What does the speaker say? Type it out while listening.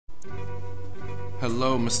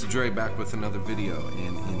Hello, Mr. Dre back with another video,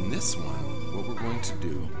 and in this one, what we're going to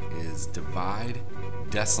do is divide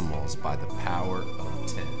decimals by the power of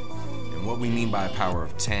 10. And what we mean by a power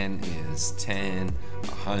of 10 is 10,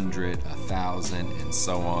 100, 1,000, and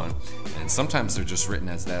so on. And sometimes they're just written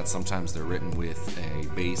as that, sometimes they're written with a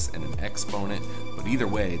base and an exponent, but either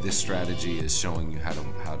way, this strategy is showing you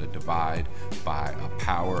how to divide by a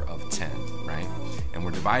power of 10, right? And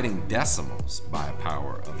we're dividing decimals by a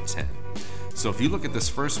power of 10. So if you look at this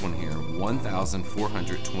first one here,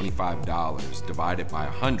 $1,425 divided by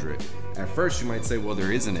 100, at first you might say, well,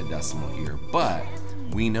 there isn't a decimal here, but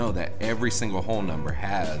we know that every single whole number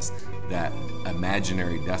has that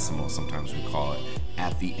imaginary decimal, sometimes we call it,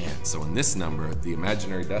 at the end. So in this number, the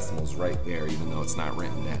imaginary decimal is right there, even though it's not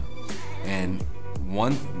written down. And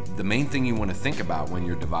the main thing you want to think about when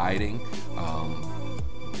you're dividing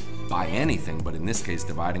by anything, but in this case,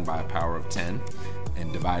 dividing by a power of 10,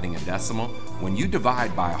 and dividing a decimal, when you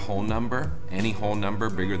divide by a whole number, any whole number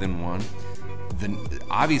bigger than 1, then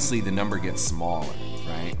obviously the number gets smaller,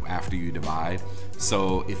 right, after you divide.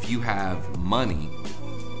 So if you have money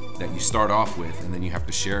that you start off with and then you have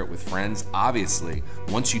to share it with friends, obviously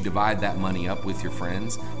once you divide that money up with your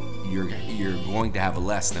friends, you're going to have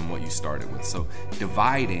less than what you started with. So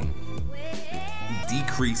dividing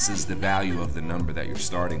decreases the value of the number that you're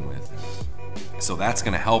starting with. So that's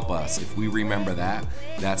going to help us. If we remember that,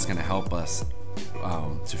 that's going to help us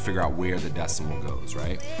to figure out where the decimal goes,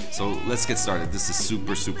 right? So let's get started. This is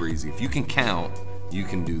super easy. If you can count, you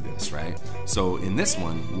can do this, right? So in this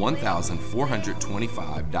one,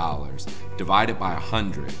 $1,425 divided by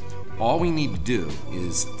 100. All we need to do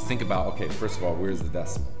is think about, okay, first of all, where's the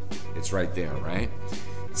decimal? It's right there, right?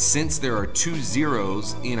 Since there are 2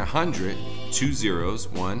 zeros in 100, 2 zeros,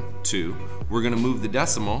 1, 2, we're going to move the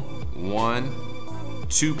decimal 1,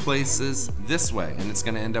 2 places this way, and it's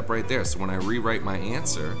going to end up right there. So when I rewrite my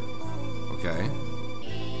answer, okay,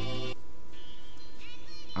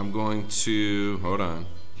 I'm going to, hold on,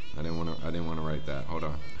 I didn't want to write that. Hold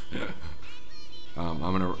on. I'm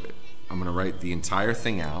gonna write the entire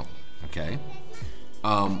thing out. Okay.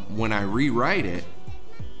 When I rewrite it,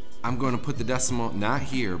 I'm going to put the decimal not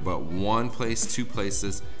here, but 1 place, 2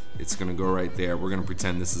 places. It's going to go right there. We're going to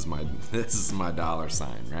pretend this is my dollar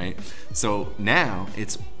sign, right? So now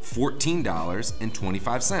it's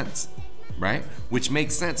 $14.25, right? Which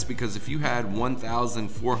makes sense because if you had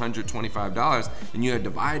 $1,425 and you had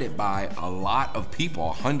divided by a lot of people,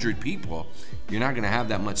 100 people, you're not going to have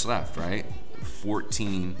that much left, right?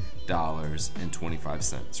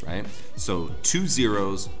 $14.25, right? So 2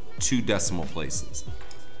 zeros, 2 decimal places.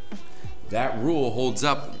 That rule holds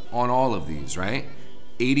up on all of these, right?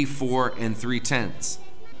 84 3/10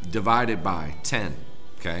 divided by 10,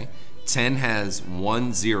 okay? 10 has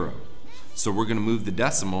 1 0. So we're gonna move the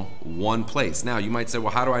decimal 1 place. Now you might say,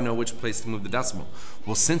 well, how do I know which place to move the decimal?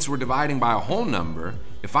 Well, since we're dividing by a whole number,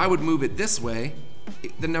 if I would move it this way,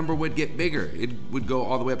 the number would get bigger. It would go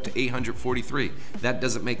all the way up to 843. That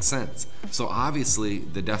doesn't make sense. So obviously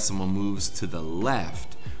the decimal moves to the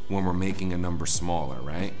left when we're making a number smaller,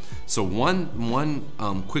 right? So one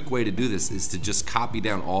quick way to do this is to just copy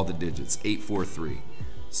down all the digits, 843.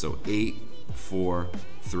 So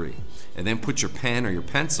 843. And then put your pen or your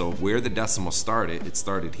pencil where the decimal started. It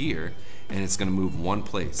started here, and it's gonna move 1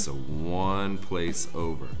 place. So 1 place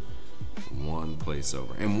over. 1 place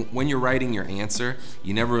over. And when you're writing your answer,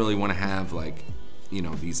 you never really wanna have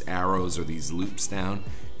these arrows or these loops down.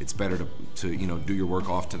 It's better to do your work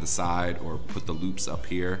off to the side or put the loops up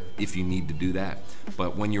here if you need to do that.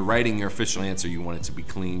 But when you're writing your official answer, you want it to be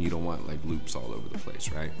clean. You don't want like loops all over the place,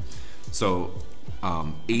 right? So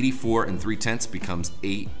 84 3/10 becomes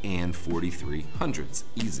 8 43/100.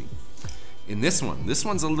 Easy. In this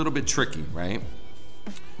one's a little bit tricky, right?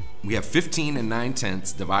 We have 15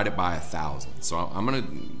 9/10 divided by 1,000. So I'm gonna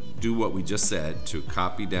do what we just said to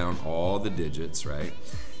copy down all the digits, right?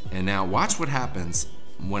 And now watch what happens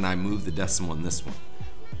when I move the decimal in this one.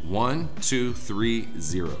 1, 2, 3,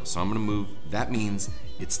 0. So I'm gonna move, that means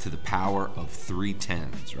it's to the power of 3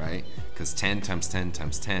 tens, right? Because 10 times 10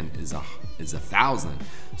 times 10 is 1,000.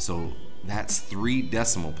 So that's 3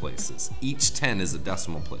 decimal places. Each 10 is a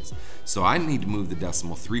decimal place. So I need to move the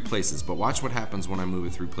decimal 3 places, but watch what happens when I move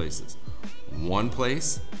it 3 places. 1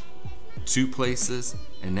 place, 2 places,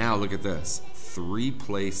 and now look at this, 3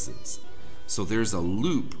 places. So there's a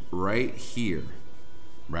loop right here,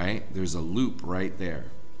 right? There's a loop right there.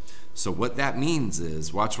 So what that means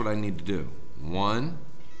is, watch what I need to do. 1,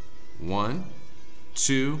 1,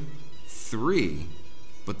 2, 3,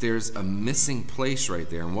 but there's a missing place right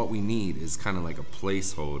there, and what we need is kind of like a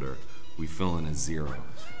placeholder. We fill in a 0.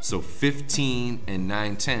 So 15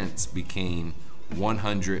 9/10 became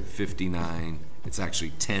 159, it's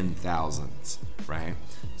actually 10 thousandths, right?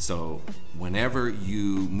 So whenever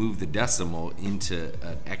you move the decimal into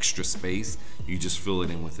an extra space, you just fill it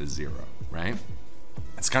in with a 0, right?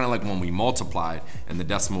 It's kind of like when we multiplied and the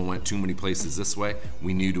decimal went too many places this way,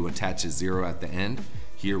 we knew to attach a 0 at the end.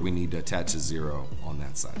 Here we need to attach a 0 on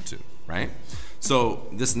that side too, right? So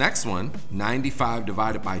this next one, 95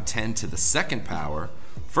 divided by 10 to the second power.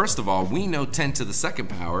 First of all, we know 10 to the second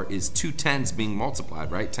power is 2 tens being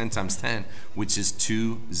multiplied, right? 10 times 10, which is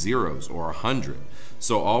 2 zeros or 100.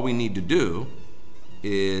 So all we need to do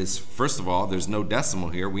is, first of all, there's no decimal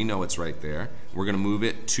here. We know it's right there. We're going to move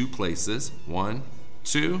it 2 places. 1,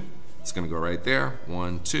 2. It's going to go right there.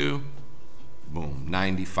 1, 2. Boom.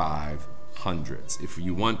 95 hundredths. If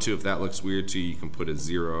you want to, if that looks weird to you, you can put a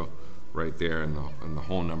 0 right there in the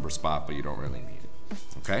whole number spot, but you don't really need it.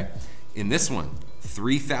 Okay? In this one,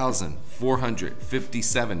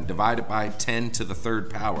 3,457 divided by 10 to the third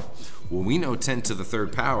power. Well, we know 10 to the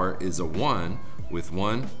third power is a 1 with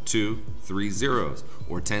 1, 2, 3 zeros,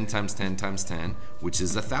 or 10 times 10 times 10, which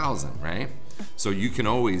is 1,000, right? So you can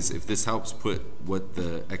always, if this helps, put what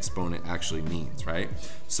the exponent actually means, right?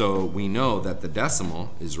 So we know that the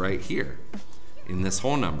decimal is right here in this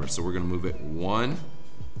whole number. So we're going to move it 1,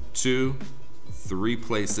 2, 3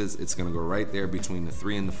 places. It's going to go right there between the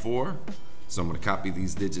 3 and the 4. So I'm going to copy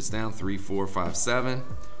these digits down. 3, 4, 5, 7.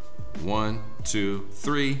 1, 2,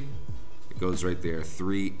 3. It goes right there.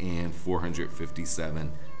 3 and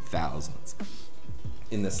 457 thousandths.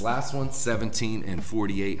 In this last one, 17 and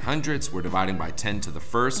 48 hundredths, we're dividing by 10 to the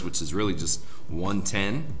first, which is really just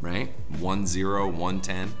 110, right? 1 0,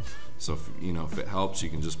 110. So if, if it helps, you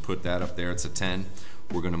can just put that up there. It's a 10.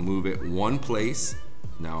 We're going to move it 1 place.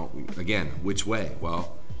 Now, again, which way?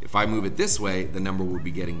 Well, if I move it this way, the number will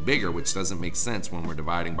be getting bigger, which doesn't make sense when we're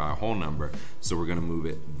dividing by a whole number. So we're going to move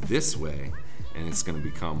it this way, and it's going to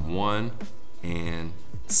become 1 and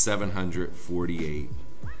 748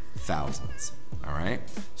 thousandths. All right,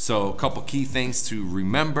 so a couple key things to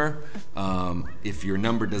remember. If your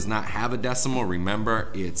number does not have a decimal, remember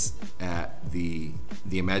it's at the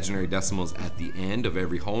imaginary decimals at the end of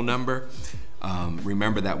every whole number.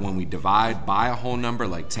 Remember that when we divide by a whole number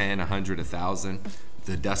like 10, 100, 1,000,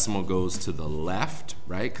 the decimal goes to the left,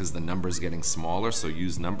 right? Because the number is getting smaller, so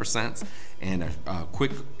use number sense. And a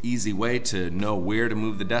quick, easy way to know where to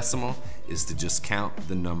move the decimal is to just count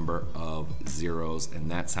the number of zeros, and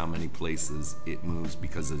that's how many places it moves,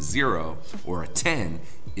 because a 0 or a 10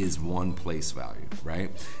 is 1 place value, right?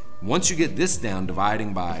 Once you get this down,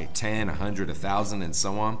 dividing by 10, 100, 1,000, and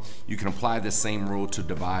so on, you can apply the same rule to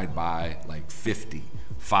divide by like 50,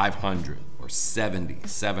 500, or 70,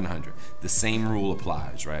 700. The same rule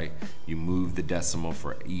applies, right? You move the decimal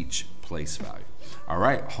for each place value. All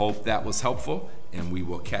right, hope that was helpful, and we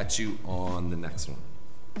will catch you on the next one.